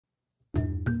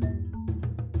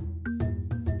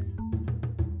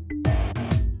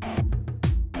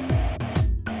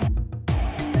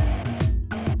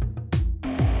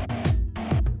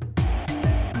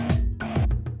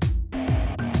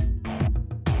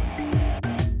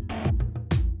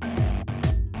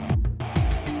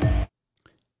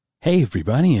Hey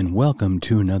everybody, and welcome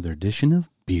to another edition of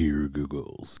Beer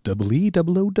Googles,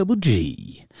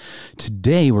 EEOOG.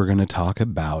 Today we're going to talk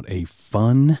about a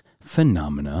fun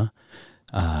phenomena,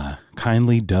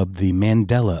 kindly dubbed the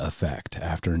Mandela Effect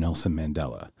after Nelson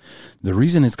Mandela. The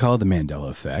reason it's called the Mandela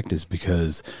Effect is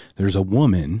because there's a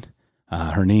woman,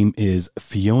 her name is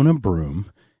Fiona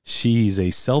Broom. She's a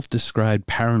self-described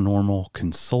paranormal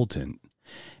consultant.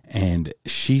 And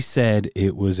she said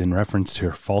it was in reference to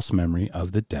her false memory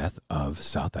of the death of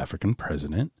South African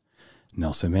President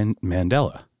Nelson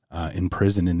Mandela in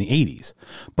prison in the 80s.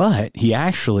 But he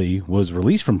actually was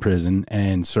released from prison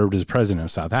and served as president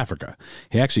of South Africa.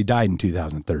 He actually died in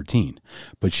 2013.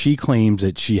 But she claims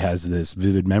that she has this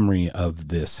vivid memory of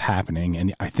this happening.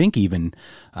 And I think even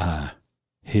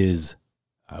his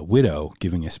widow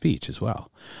giving a speech as well.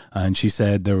 And she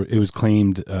said the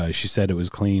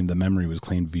memory was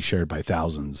claimed to be shared by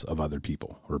thousands of other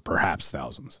people, or perhaps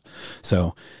thousands.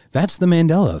 So that's the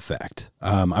Mandela Effect.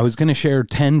 I was going to share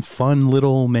 10 fun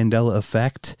little Mandela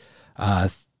Effect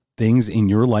things in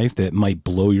your life that might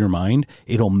blow your mind.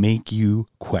 It'll make you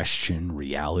question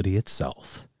reality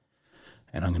itself.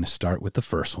 And I'm going to start with the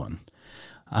first one.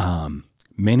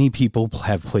 Many people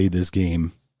have played this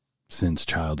game since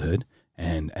childhood,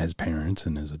 and as parents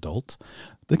and as adults,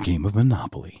 the game of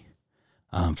Monopoly.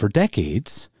 For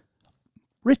decades,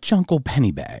 Rich Uncle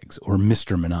Pennybags, or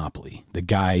Mr. Monopoly, the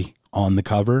guy on the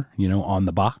cover, on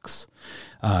the box,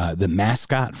 the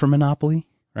mascot for Monopoly,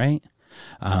 right?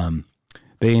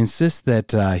 They insist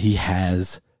that he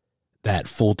has that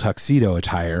full tuxedo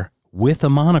attire with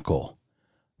a monocle.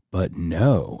 But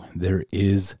no, there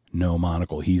is no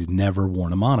monocle. He's never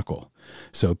worn a monocle.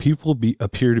 So people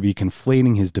appear to be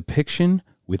conflating his depiction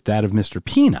with that of Mr.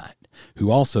 Peanut,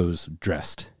 who also is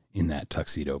dressed in that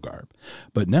tuxedo garb.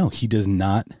 But no, he does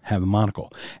not have a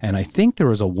monocle. And I think there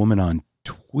was a woman on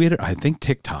Twitter, I think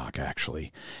TikTok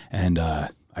actually, and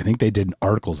I think they did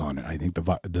articles on it. I think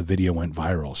the video went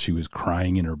viral. She was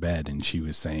crying in her bed, and she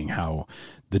was saying how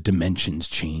the dimensions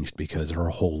changed because her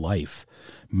whole life,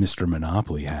 Mr.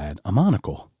 Monopoly had a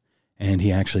monocle, and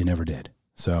he actually never did.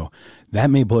 So that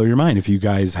may blow your mind. If you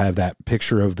guys have that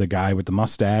picture of the guy with the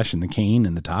mustache and the cane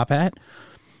and the top hat,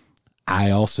 I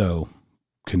also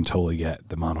can totally get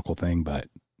the monocle thing, but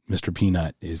Mr.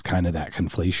 Peanut is kind of that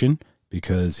conflation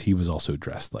because he was also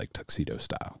dressed like tuxedo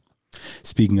style.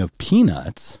 Speaking of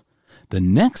peanuts, the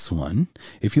next one,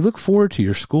 if you look forward to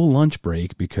your school lunch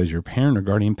break because your parent or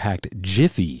guardian packed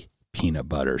Jiffy peanut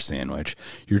butter sandwich,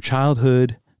 your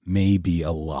childhood may be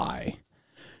a lie.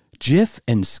 Jif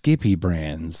and Skippy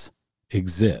brands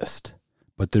exist,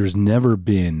 but there's never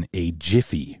been a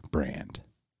Jiffy brand.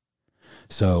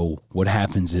 So what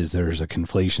happens is there's a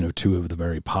conflation of two of the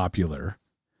very popular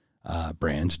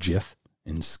brands, Jif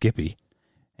and Skippy,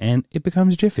 and it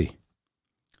becomes Jiffy.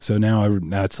 So now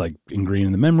it's like ingrained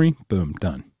in the memory, boom,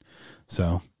 done.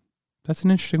 So that's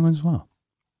an interesting one as well.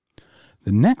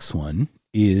 The next one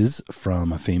is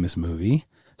from a famous movie,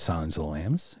 Silence of the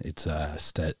Lambs. It's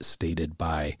stated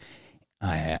by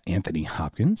Anthony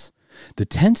Hopkins. The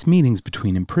tense meetings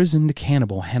between imprisoned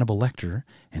cannibal Hannibal Lecter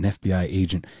and FBI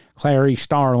agent Clarice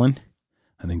Starling,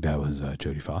 I think that was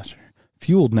Jodie Foster,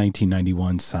 fueled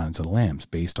 1991's Silence of the Lambs,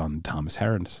 based on the Thomas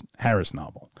Harris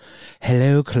novel.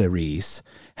 Hello, Clarice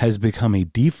has become a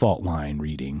default line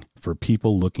reading for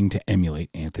people looking to emulate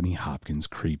Anthony Hopkins'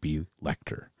 creepy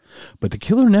Lecter. But the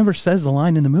killer never says the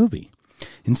line in the movie.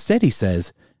 Instead, he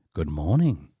says, "Good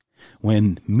morning,"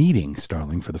 when meeting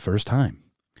Starling for the first time.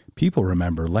 People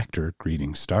remember Lecter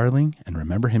greeting Starling and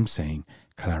remember him saying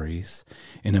Clarice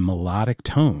in a melodic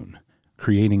tone,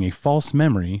 creating a false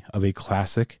memory of a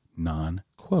classic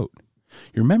non-quote.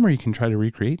 Your memory can try to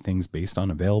recreate things based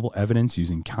on available evidence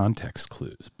using context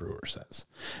clues, Brewer says.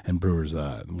 And Brewer's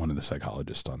one of the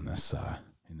psychologists on this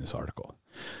in this article.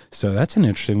 So that's an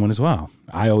interesting one as well.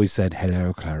 I always said,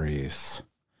 "Hello, Clarice.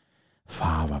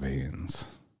 Fava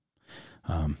beans."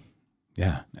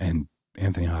 Yeah, and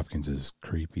Anthony Hopkins is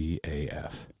creepy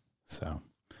AF. So,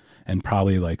 and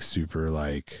probably like super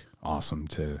like awesome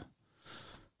to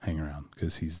hang around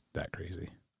because he's that crazy.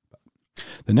 But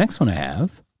the next one I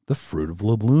have, the Fruit of the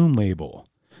Loom label.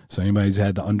 So anybody who's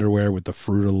had the underwear with the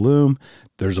Fruit of the Loom,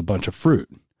 there's a bunch of fruit.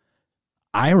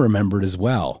 I remembered as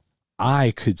well.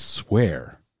 I could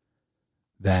swear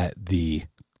that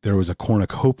there was a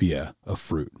cornucopia of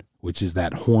fruit, which is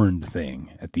that horned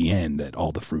thing at the end that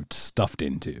all the fruit's stuffed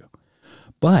into.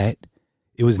 But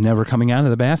it was never coming out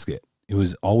of the basket. It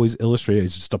was always illustrated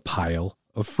as just a pile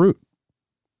of fruit.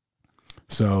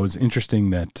 So it was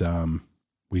interesting that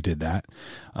we did that.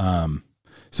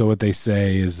 So what they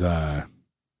say is the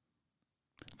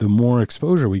the more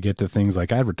exposure we get to things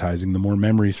like advertising, the more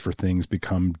memories for things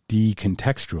become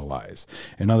decontextualized.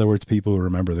 In other words, people who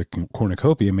remember the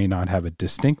cornucopia may not have a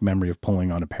distinct memory of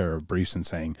pulling on a pair of briefs and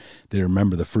saying they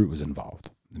remember the fruit was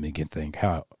involved. They may think,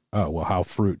 how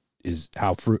is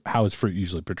fruit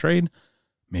usually portrayed?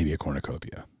 Maybe a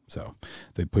cornucopia. So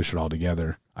they push it all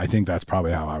together. I think that's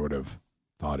probably how I would have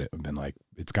thought it would have been like,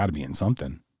 it's got to be in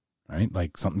something, right?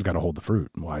 Like something's got to hold the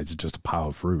fruit. Why is it just a pile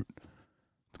of fruit?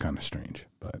 It's kind of strange,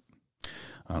 but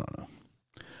I don't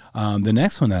know. The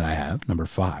next one that I have, number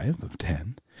 5 of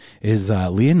 10, is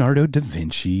Leonardo da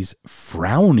Vinci's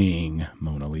frowning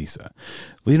Mona Lisa.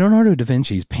 Leonardo da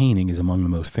Vinci's painting is among the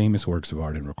most famous works of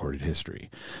art in recorded history.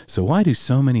 So why do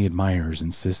so many admirers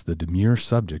insist the demure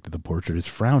subject of the portrait is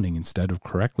frowning instead of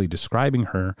correctly describing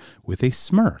her with a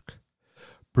smirk?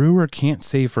 Brewer can't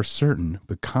say for certain,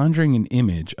 but conjuring an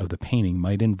image of the painting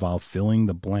might involve filling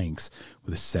the blanks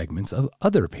with segments of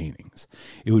other paintings.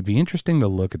 It would be interesting to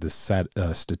look at the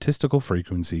statistical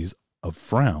frequencies of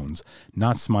frowns,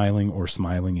 not smiling or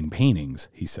smiling in paintings,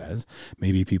 he says.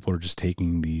 Maybe people are just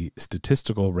taking the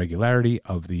statistical regularity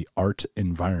of the art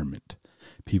environment.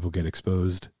 People get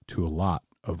exposed to a lot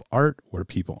of art where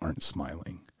people aren't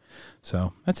smiling.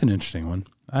 So that's an interesting one.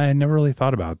 I never really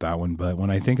thought about that one, but when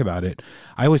I think about it,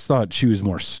 I always thought she was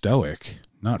more stoic,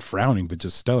 not frowning, but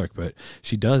just stoic. But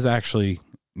she does actually,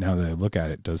 now that I look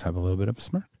at it, does have a little bit of a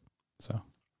smirk. So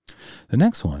the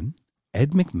next one,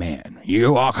 Ed McMahon.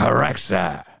 You are correct,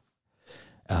 sir.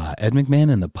 Ed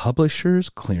McMahon and the Publishers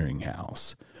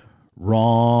Clearinghouse.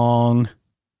 Wrong.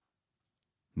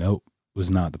 Nope,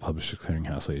 was not the Publishers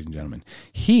Clearinghouse, ladies and gentlemen.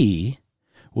 He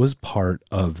was part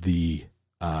of the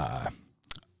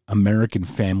American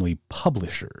Family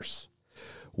Publishers,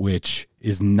 which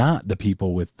is not the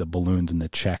people with the balloons and the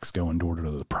checks going door to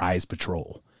the prize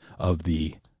patrol of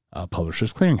the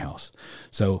Publishers Clearinghouse.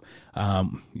 So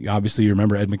obviously you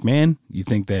remember Ed McMahon. You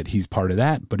think that he's part of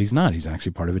that, but he's not. He's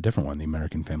actually part of a different one, the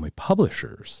American Family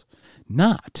Publishers,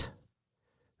 not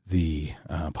the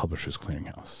Publishers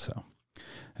Clearinghouse. So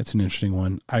that's an interesting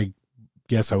one. I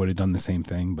guess I would have done the same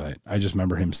thing, but I just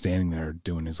remember him standing there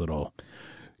doing his little,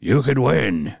 you could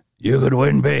win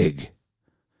big.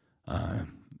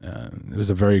 It was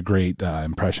a very great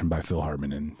impression by Phil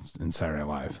Hartman in Saturday Night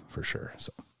Live for sure.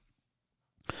 So,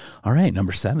 all right,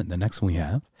 number 7. The next one we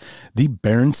have the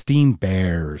Berenstain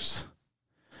Bears.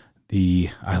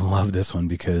 I love this one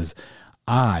because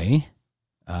I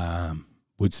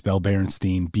would spell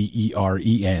Berenstain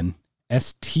Berenstein.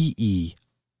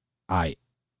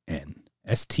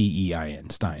 Stein,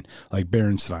 Stein, like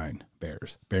Berenstain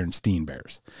Bears, Berenstain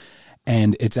Bears.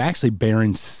 And it's actually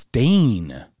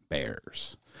Berenstain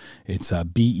Bears. It's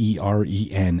Berenstain.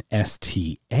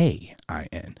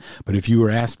 But if you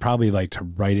were asked probably like to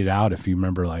write it out, if you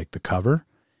remember like the cover,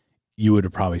 you would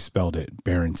have probably spelled it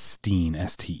Berenstain,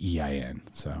 Stein.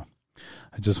 So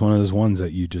it's just one of those ones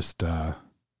that you just, you're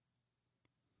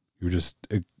just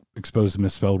exposed to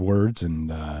misspelled words,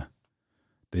 and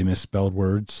they misspelled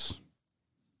words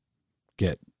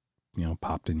get,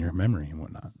 popped in your memory and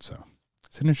whatnot. So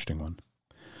it's an interesting one.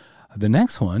 The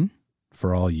next one,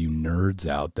 for all you nerds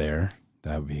out there,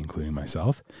 that would be including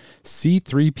myself,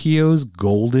 C-3PO's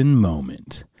golden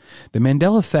moment. The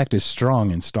Mandela Effect is strong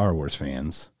in Star Wars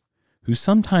fans, who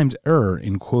sometimes err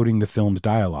in quoting the film's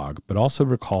dialogue, but also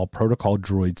recall protocol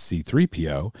droid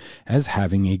C-3PO as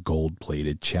having a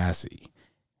gold-plated chassis.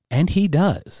 And he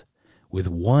does, with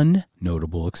one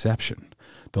notable exception.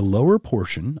 The lower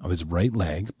portion of his right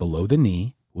leg below the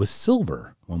knee was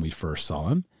silver when we first saw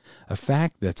him, a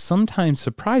fact that sometimes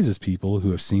surprises people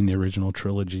who have seen the original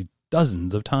trilogy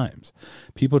dozens of times.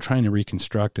 People trying to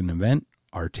reconstruct an event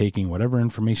are taking whatever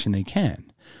information they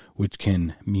can, which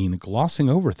can mean glossing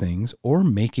over things or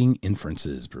making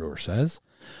inferences, Brewer says.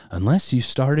 Unless you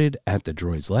started at the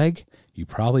droid's leg, you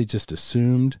probably just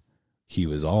assumed he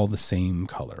was all the same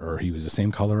color, or he was the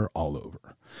same color all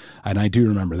over. And I do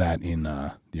remember that in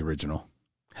the original.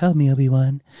 Help me,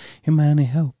 Obi-Wan. You're my only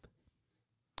hope.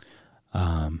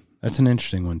 That's an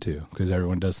interesting one, too, because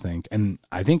everyone does think, and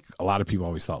I think a lot of people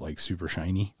always thought, like, super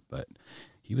shiny, but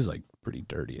he was, like, pretty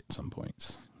dirty at some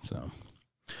points. So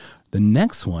the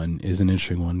next one is an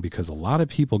interesting one because a lot of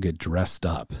people get dressed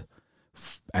up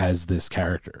as this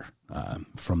character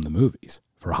from the movies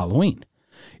for Halloween.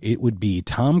 It would be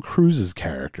Tom Cruise's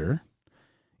character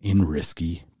in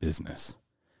Risky Business.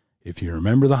 If you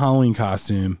remember the Halloween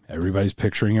costume, everybody's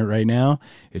picturing it right now.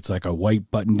 It's like a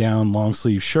white button-down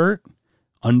long-sleeve shirt,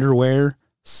 underwear,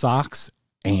 socks,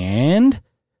 and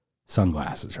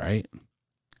sunglasses, right?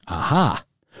 Aha!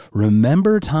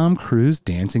 Remember Tom Cruise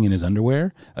dancing in his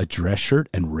underwear, a dress shirt,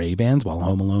 and Ray-Bans while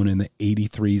home alone in the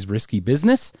 83's Risky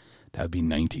Business? That would be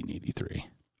 1983.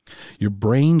 Your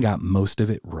brain got most of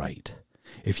it right.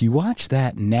 If you watch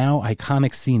that now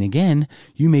iconic scene again,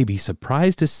 you may be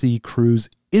surprised to see Cruise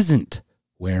isn't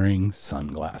wearing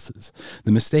sunglasses.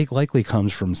 The mistake likely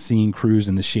comes from seeing Cruise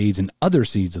in the shades in other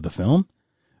scenes of the film,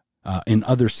 in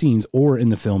other scenes or in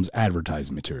the film's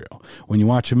advertising material. When you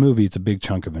watch a movie, it's a big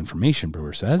chunk of information,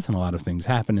 Brewer says, and a lot of things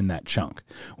happen in that chunk.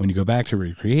 When you go back to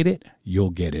recreate it,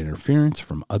 you'll get interference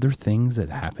from other things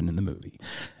that happen in the movie.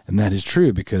 And that is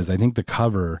true because I think the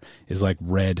cover is like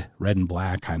red and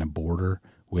black kind of border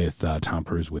with Tom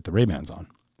Cruise with the Ray-Bans on.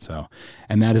 So,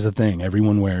 and that is a thing.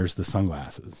 Everyone wears the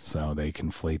sunglasses, so they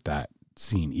conflate that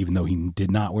scene, even though he did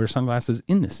not wear sunglasses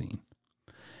in the scene.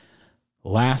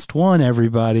 Last one,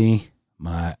 everybody.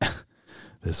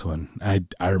 This one, I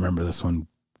remember this one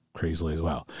crazily as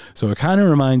well. So it kind of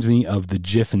reminds me of the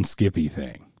Jif and Skippy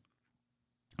thing.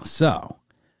 So,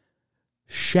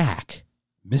 Shaq,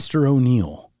 Mr.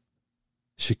 O'Neal,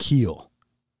 Shaquille,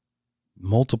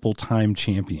 multiple time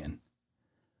champion.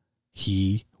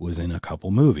 He was in a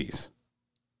couple movies.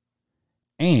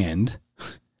 And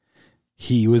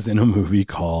he was in a movie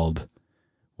called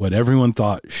what everyone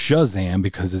thought Shazam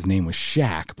because his name was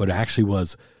Shaq, but it actually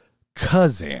was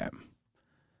Kazam.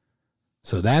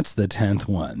 So that's the 10th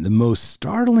one. The most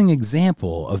startling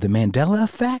example of the Mandela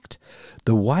Effect,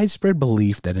 the widespread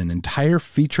belief that an entire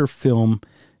feature film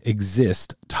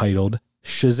exists titled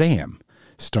Shazam,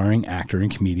 starring actor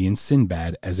and comedian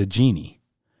Sinbad as a genie.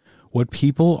 What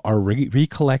people are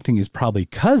recollecting is probably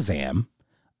Kazam,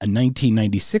 a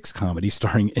 1996 comedy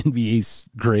starring NBA's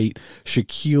great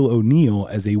Shaquille O'Neal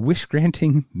as a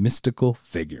wish-granting mystical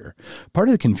figure. Part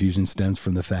of the confusion stems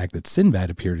from the fact that Sinbad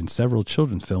appeared in several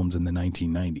children's films in the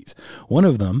 1990s. One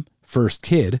of them, First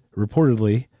Kid,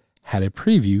 reportedly had a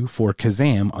preview for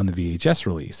Kazam on the VHS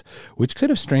release, which could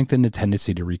have strengthened the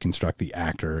tendency to reconstruct the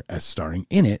actor as starring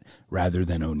in it rather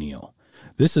than O'Neal.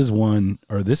 This one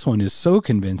is so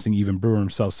convincing, even Brewer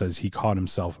himself says he caught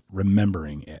himself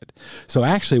remembering it. So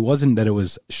actually, it wasn't that it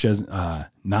was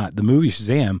not the movie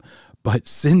Shazam, but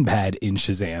Sinbad in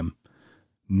Shazam,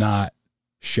 not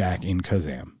Shaq in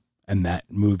Kazam. And that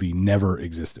movie never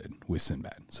existed with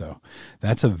Sinbad. So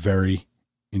that's a very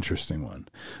interesting one.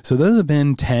 So those have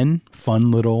been 10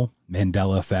 fun little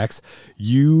Mandela effects.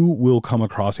 You will come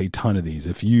across a ton of these.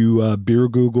 If you beer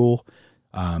Google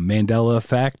Mandela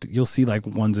Effect, you'll see like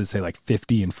ones that say like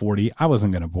 50 and 40. I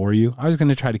wasn't going to bore you. I was going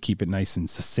to try to keep it nice and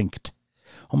succinct.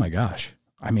 Oh my gosh.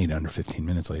 I made it under 15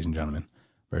 minutes, ladies and gentlemen.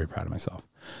 Very proud of myself.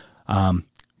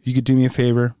 You could do me a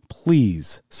favor.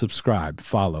 Please subscribe,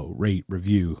 follow, rate,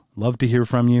 review. Love to hear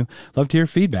from you. Love to hear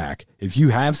feedback. If you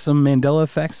have some Mandela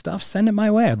Effect stuff, send it my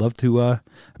way. I'd love to, I'd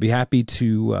be happy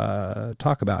to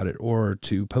talk about it or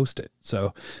to post it.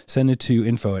 So send it to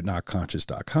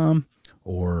info@noctconscious.com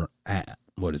or at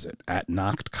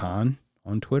 @NoctCon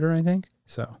on Twitter, I think.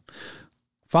 So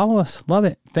follow us. Love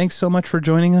it. Thanks so much for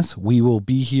joining us. We will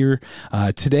be here.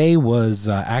 Today was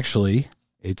actually,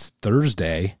 it's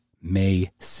Thursday,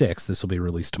 May 6th. This will be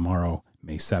released tomorrow,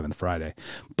 May 7th, Friday.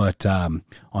 But on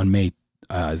May,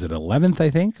 is it 11th,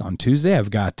 I think? On Tuesday, I've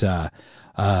got a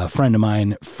friend of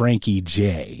mine, Frankie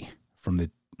J. from the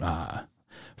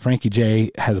Frankie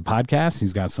J has a podcast.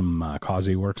 He's got some cause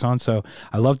he works on. So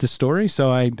I loved his story.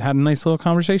 So I had a nice little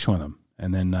conversation with him.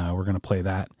 And then we're going to play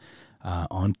that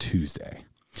on Tuesday.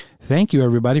 Thank you,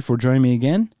 everybody, for joining me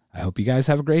again. I hope you guys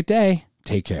have a great day.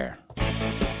 Take care.